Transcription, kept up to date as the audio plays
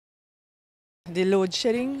the load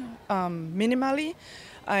shedding minimally.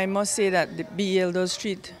 I must say that the B.E.L does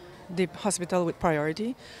treat the hospital with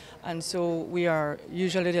priority, and so we are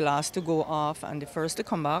usually the last to go off and the first to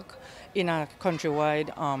come back in a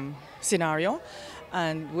countrywide scenario.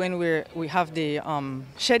 And when we have the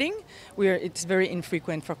shedding, it's very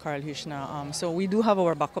infrequent for Karl Heusner. So we do have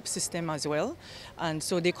our backup system as well, and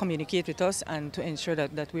so they communicate with us and to ensure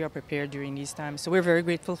that we are prepared during these times. So we're very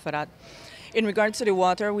grateful for that. In regards to the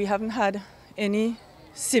water, we haven't had any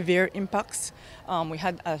severe impacts. We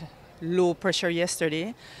had a low pressure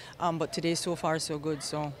yesterday, but today so far so good,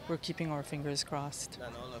 so we're keeping our fingers crossed.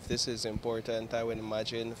 And all of this is important, I would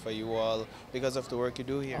imagine, for you all because of the work you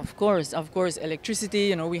do here. Of course, electricity,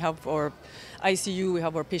 you know, we have our ICU, we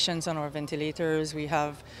have our patients on our ventilators,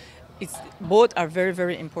 both are very,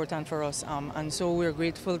 very important for us, and so we're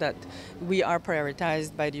grateful that we are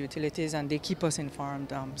prioritized by the utilities and they keep us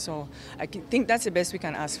informed. So I think that's the best we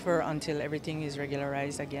can ask for until everything is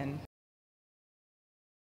regularized again.